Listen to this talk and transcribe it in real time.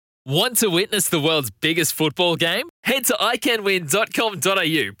Want to witness the world's biggest football game? Head to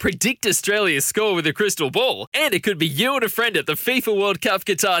iCanWin.com.au, predict Australia's score with a crystal ball, and it could be you and a friend at the FIFA World Cup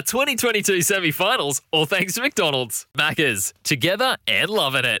Qatar 2022 semi-finals, all thanks to McDonald's. Maccas, together and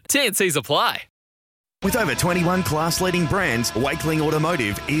loving it. TNCs apply. With over 21 class-leading brands, Wakeling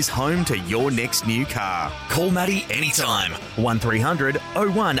Automotive is home to your next new car. Call Matty anytime. 1300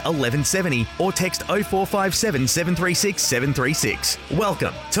 01 1170 or text 0457 736 736.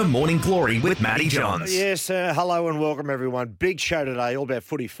 Welcome to Morning Glory with Matty Johns. Yes, hello and welcome everyone. Big show today, all about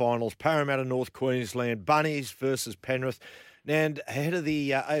footy finals. Parramatta, North Queensland, Bunnies versus Penrith. And ahead of the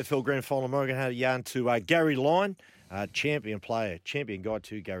AFL Grand Final, I'm going to have a yarn to Gary Lyon. Champion player, champion guy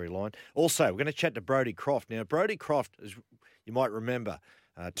too, Gary Lyon. Also, we're going to chat to Brodie Croft. Now, Brodie Croft, as you might remember,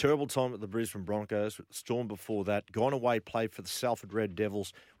 terrible time at the Brisbane Broncos, Storm before that, gone away, played for the Salford Red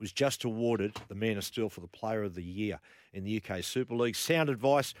Devils, was just awarded the Man of Steel for the Player of the Year in the UK Super League. Sound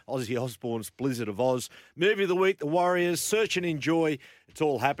advice, Ozzy Osbourne's Blizzard of Oz. Movie of the week, The Warriors, Search and Enjoy. It's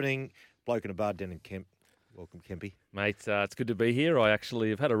all happening. Bloke in a bar, Denon Kemp. Welcome, Kempy. Mate, it's good to be here. I actually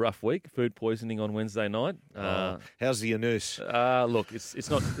have had a rough week. Food poisoning on Wednesday night. How's the nurse? Look, it's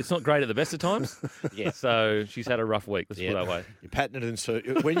not great at the best of times. Yeah, so she's had a rough week. Let's put it that way. You're patting it, and so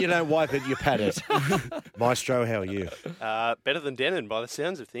when you don't wipe it, you pat it. Maestro, how are you? Better than Denon by the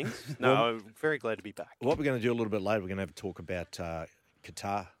sounds of things. No, I'm very glad to be back. What we're going to do a little bit later, we're going to have a talk about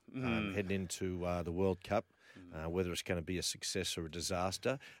Qatar heading into the World Cup, whether it's going to be a success or a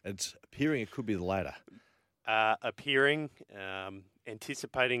disaster. It's appearing it could be the latter.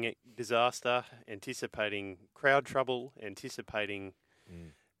 Anticipating a disaster, anticipating crowd trouble, anticipating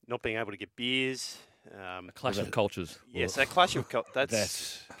not being able to get beers. A clash of cultures. Yes, a clash of cultures.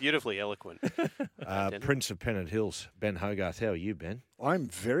 That's beautifully eloquent. Prince of Pennant Hills, Ben Hogarth. How are you, Ben? I'm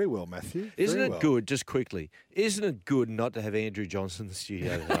very well, Matthew. Isn't it good, just quickly, isn't it good not to have Andrew Johnson in the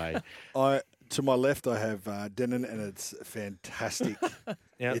studio today? To my left, I have Denon, and it's fantastic.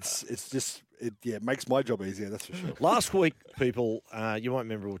 Yep. It makes my job easier, that's for sure. Last week, people, you might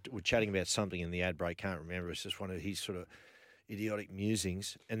remember we're chatting about something in the ad break. Can't remember. It's just one of his sort of idiotic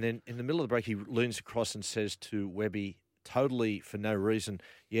musings. And then in the middle of the break, he leans across and says to Webby, totally for no reason,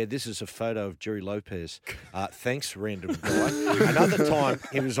 yeah, this is a photo of Jerry Lopez. Thanks, random guy. Another time,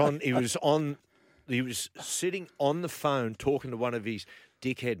 he was sitting on the phone talking to one of his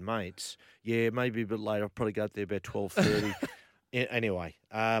dickhead mates. Yeah, maybe a bit later. I'll probably go up there about 12:30. Anyway,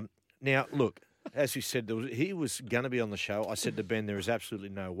 now, look, as you said, he was going to be on the show. I said to Ben, there is absolutely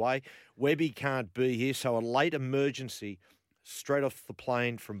no way. Webby can't be here, so a late emergency straight off the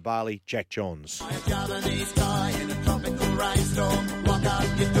plane from Bali, Jack Johns.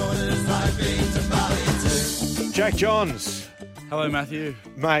 Jack Johns. Hello, Matthew.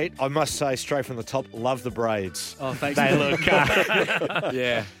 Mate, I must say, straight from the top, love the braids. Oh, thanks. They mate. look...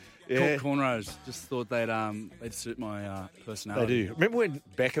 Yeah. Yeah. Cornrows. Just thought they'd suit my personality. They do. Remember when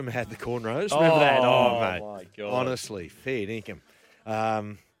Beckham had the cornrows? Remember that? Oh, mate. My God. Honestly, fair dinkum.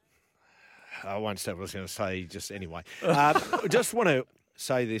 I won't say what I was going to say, just anyway. Just want to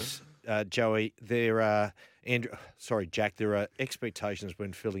say this, Joey. Jack, there are expectations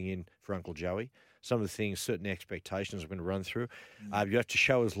when filling in for Uncle Joey. Some of the things, certain expectations I'm going to run through. You have to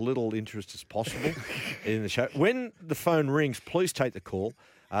show as little interest as possible in the show. When the phone rings, please take the call.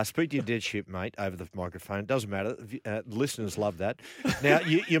 Speak to your dead ship, mate, over the microphone. Doesn't matter. Listeners love that. Now,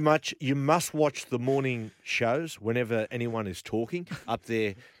 you must watch the morning shows whenever anyone is talking up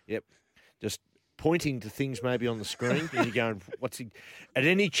there. Yep, just pointing to things maybe on the screen, and you're going, "What's he?" At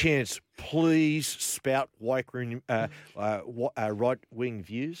any chance, please spout right-wing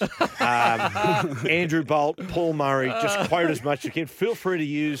views. Andrew Bolt, Paul Murray, just quote as much as you can. Feel free to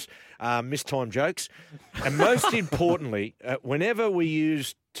use mistimed jokes, and most importantly, whenever we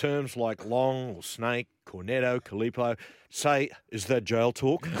use terms like long or snake, cornetto, Calippo, say, is that jail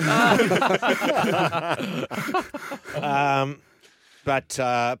talk? But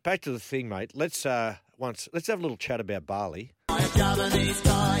back to the thing, mate. Let's have a little chat about Bali. How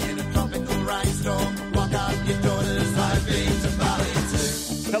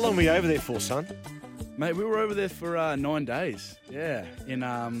long were you over there for, son? Mate, we were over there for 9 days. Yeah, in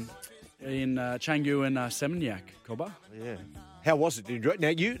Canggu and Seminyak, Cobber. Yeah. How was it? Did you enjoy it?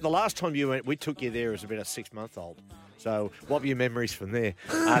 Now, the last time you went, we took you there as about a 6-month-old. So, what were your memories from there?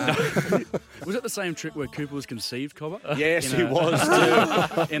 Was it the same trip where Cooper was conceived, Cobber? Yes, he was too.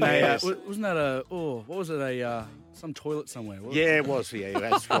 Yes. Wasn't that what was it, some toilet somewhere? It was. Yeah,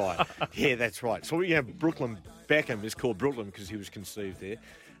 that's right. Yeah, that's right. So, Brooklyn Beckham is called Brooklyn because he was conceived there.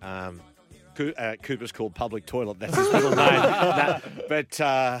 Cooper's called Public Toilet. That's his middle name. But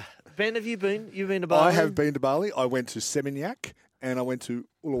Ben, have you been? You've been to Bali? I have been to Bali. I went to Seminyak and I went to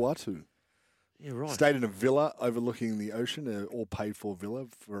Uluwatu. Yeah, right. Stayed in a villa overlooking the ocean, an all-paid-for villa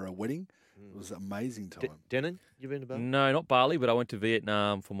for a wedding. It was an amazing time. Denon, you been to Bali? No, not Bali, but I went to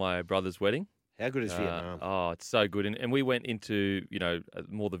Vietnam for my brother's wedding. How good is Vietnam? Oh, it's so good. And we went into,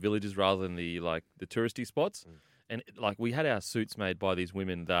 more the villages rather than the touristy spots. And we had our suits made by these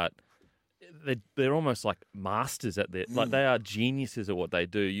women that they're almost like masters at their, like they are geniuses at what they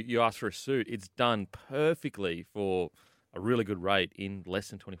do. You ask for a suit, it's done perfectly for a really good rate in less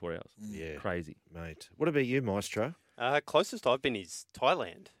than 24 hours. Yeah. Crazy. Mate. What about you, Maestro? Closest I've been is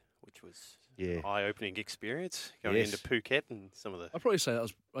Thailand, which was Yeah. an eye-opening experience. Going Yes. into Phuket and some of the... I'd probably say that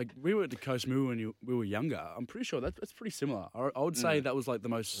was we went to Koh Samui when we were younger. I'm pretty sure that's pretty similar. I would say that was like the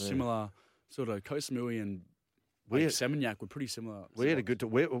most similar sort of Koh Samui and Seminyak were pretty similar. We had a good.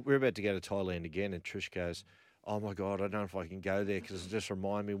 We're about to go to Thailand again, and Trish goes, "Oh my God, I don't know if I can go there because it just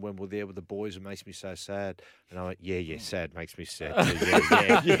reminds me when we're there with the boys. It makes me so sad." And I went, "Yeah, sad makes me sad.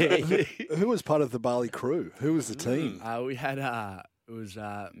 Yeah. Who was part of the Bali crew? Who was the team? We had it was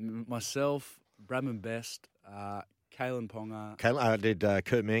myself, Bradman Best, Kalen Ponga. Kalen, did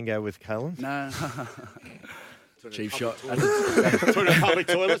Kurt Mann go with Kalen? No. Cheap shot. Public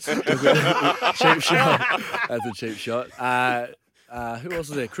toilets. Cheap shot. That's a cheap shot. Who else was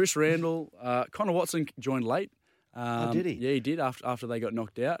there? Chris Randall. Connor Watson joined late. Did he? Yeah, he did after they got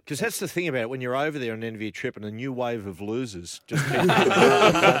knocked out. Because that's the thing about it. When you're over there on an end of your trip and a new wave of losers just Yeah,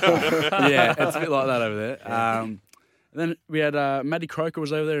 it's a bit like that over there. And then we had Matty Croker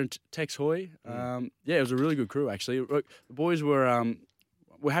was over there and Tex Hoy. Yeah, it was a really good crew, actually. The boys were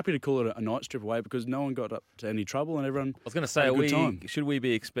happy to call it a night strip away because no one got up to any trouble and everyone I was going to say, had a good time. should we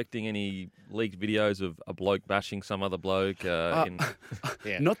be expecting any leaked videos of a bloke bashing some other bloke? Yeah.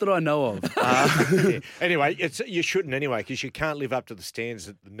 Not that I know of. Yeah. Anyway, you shouldn't anyway because you can't live up to the standards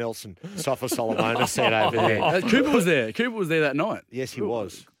that the Nelson Sofa Solomona set over there. Cooper was there. Cooper was there that night. Yes, he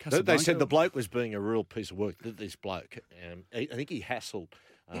was. They Casablanca. said the bloke was being a real piece of work. This bloke, I think he hassled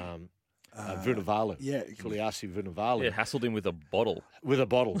Vunivalu. Yeah. Kuliasi Vunivalu. Yeah, hassled him with a bottle. With a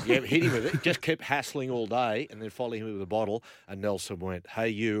bottle. Yeah, hit him with it. Just kept hassling all day and then following him with a bottle. And Nelson went, "Hey,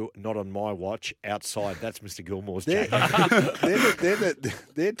 you, not on my watch, outside." That's Mr. Gilmore's jacket.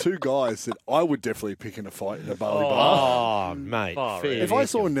 They're two guys that I would definitely pick in a fight in a Bali bar. Oh, mate. Far fair If I dinkum.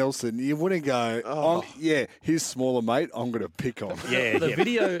 saw Nelson, you wouldn't go, his smaller mate, I'm going to pick on. Yeah, The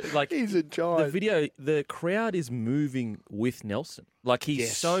video, He's a giant. the crowd is moving with Nelson. Like he's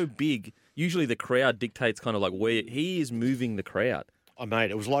Yes. so big. Usually the crowd dictates kind of like where he is moving the crowd. Oh,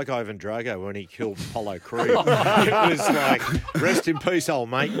 mate, it was like Ivan Drago when he killed Apollo Creed. It was like, rest in peace, old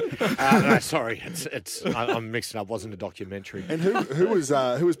mate. No, sorry, I'm mixing up. It wasn't a documentary. And who was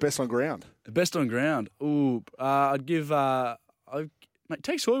best on ground? Best on ground. Ooh, I'd give. Mate,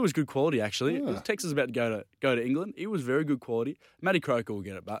 Tex Hoy was good quality actually. Yeah. Tex is about to go to England. He was very good quality. Matty Croker will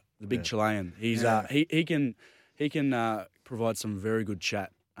get it, but the big Chilean, he's he can provide some very good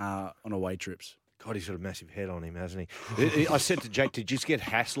chat on away trips. God, he's got a massive head on him, hasn't he? I said to Jake, did you just get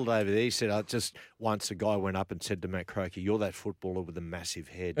hassled over there? He said, just once a guy went up and said to Matt Croker, "You're that footballer with a massive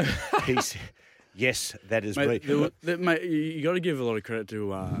head." He said, "Yes, that is me." Mate, you got to give a lot of credit to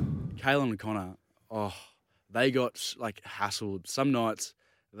Kalen and Connor. Oh, they got hassled. Some nights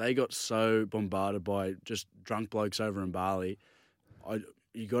they got so bombarded by just drunk blokes over in Bali.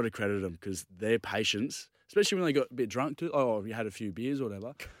 You got to credit them because their patience, especially when they got a bit drunk too. Oh, you had a few beers or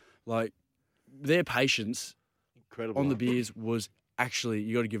whatever. Their patience Incredible. on the beers was actually,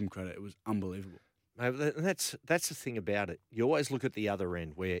 you got to give them credit. It was unbelievable. Mate, that's the thing about it. You always look at the other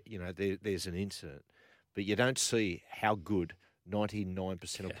end where, there's an incident, but you don't see how good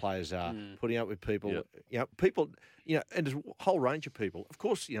 99% of players are putting up with people. Yep. People, and there's a whole range of people. Of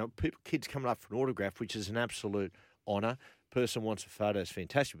course, kids coming up for an autograph, which is an absolute honour. Person wants a photo, it's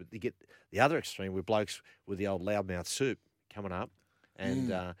fantastic. But you get the other extreme with blokes with the old loudmouth soup coming up.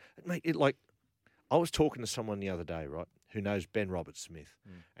 And, mate, I was talking to someone the other day, right, who knows Ben Roberts-Smith.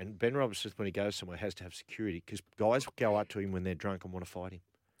 And Ben Roberts-Smith, when he goes somewhere, has to have security because guys go up to him when they're drunk and want to fight him.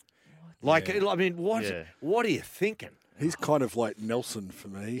 What are you thinking? He's kind of like Nelson for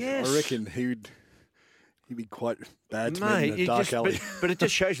me. Yes. I reckon he'd be quite bad to me in a dark alley. But it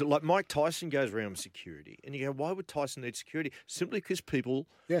just shows you, like Mike Tyson goes around with security. And you go, why would Tyson need security? Simply because people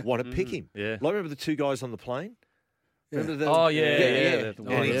want to pick him. Yeah. Like, remember the two guys on the plane? Remember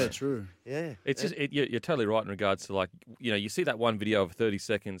the, True. Yeah. It's just you're totally right in regards to you see that one video of 30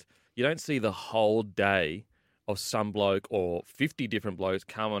 seconds. You don't see the whole day of some bloke or 50 different blokes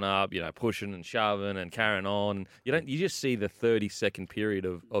coming up, pushing and shoving and carrying on. You just see the 30-second period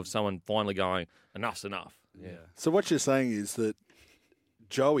of someone finally going, enough's enough. Yeah. So what you're saying is that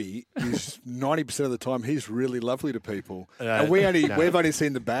Joey is 90% of the time he's really lovely to people, No, and we've only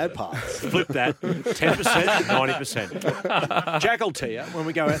seen the bad parts. Flip that, 10%, 90%. Jack will tell you, when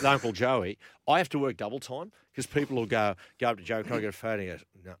we go out with Uncle Joey, I have to work double time because people will go up to Joe, can I get a photo? He goes,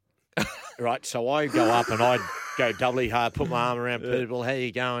 no. Right, so I go up and I go doubly hard, put my arm around people, how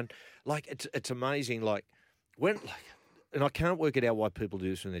you going? Like, it's amazing, like, and I can't work it out why people do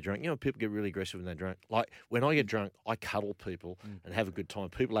this when they're drunk. You know, people get really aggressive when they're drunk. Like, when I get drunk, I cuddle people and have a good time.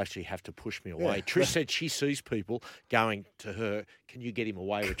 People actually have to push me away. Trish said she sees people going to her, can you get him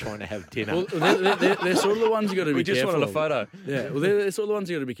away? We're trying to have dinner. Well, they're sort of the ones you got to be We just careful wanted a of. photo. Yeah, well, they're sort of the ones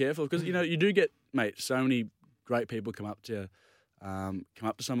you got to be careful because you do get, mate, so many great people come up to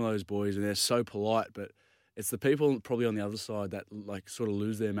some of those boys and they're so polite, but it's the people probably on the other side that like sort of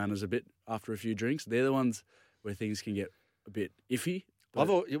lose their manners a bit after a few drinks. They're the ones where things can get a bit iffy. I've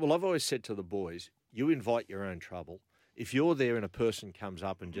always said to the boys, you invite your own trouble. If you're there and a person comes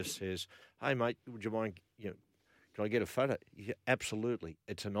up and just says, hey, mate, would you mind, can I get a photo? Yeah, absolutely.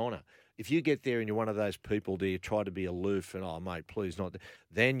 It's an honour. If you get there and you're one of those people that you try to be aloof and, oh, mate, please not,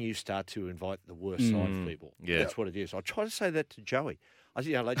 then you start to invite the worst side of people. Yeah. That's what it is. I try to say that to Joey.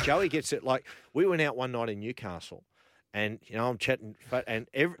 Like Joey gets it. Like, we went out one night in Newcastle and, I'm chatting, and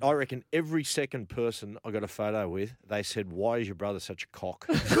I reckon every second person I got a photo with, they said, why is your brother such a cock?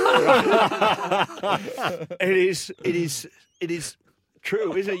 It is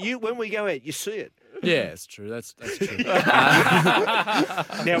true, isn't it? When we go out, you see it. Yeah, it's true. That's true. Now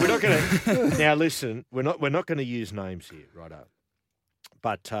we're not going to. Now listen, we're not going to use names here, righto.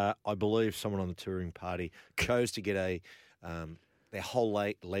 But I believe someone on the touring party chose to get their whole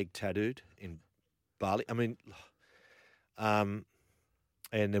leg tattooed in Bali. I mean, and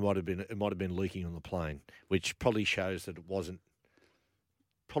it might have been leaking on the plane, which probably shows that it wasn't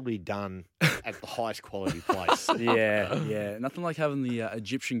probably done at the highest quality place. Yeah. Nothing like having the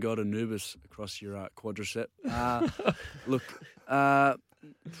Egyptian god Anubis across your quadricep. Look,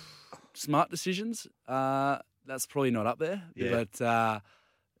 smart decisions. That's probably not up there. Yeah. But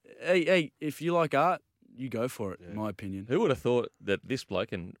hey, if you like art, you go for it. In my opinion. Who would have thought that this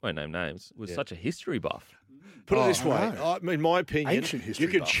bloke, and I won't name names, was such a history buff? Put it this I way, know. in my opinion, Ancient history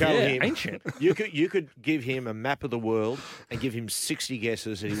you could buff. show him ancient. You could give him a map of the world and give him 60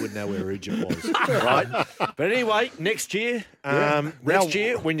 guesses and he wouldn't know where Egypt was, right? But anyway, next year,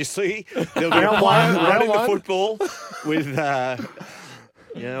 when you see there'll be a player running the football with, what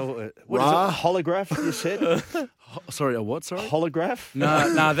is it? Holograph? You said Sorry, a what? Sorry. holograph?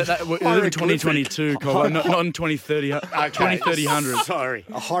 No, that we're in 2022, Cole, not in 2030. 2030. Sorry.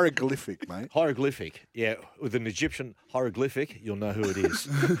 A hieroglyphic, mate. Hieroglyphic, yeah. With an Egyptian hieroglyphic, you'll know who it is.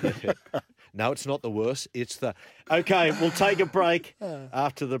 No, it's not the worst. It's the... Okay, we'll take a break.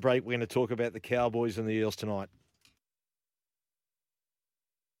 After the break, we're going to talk about the Cowboys and the Eels tonight.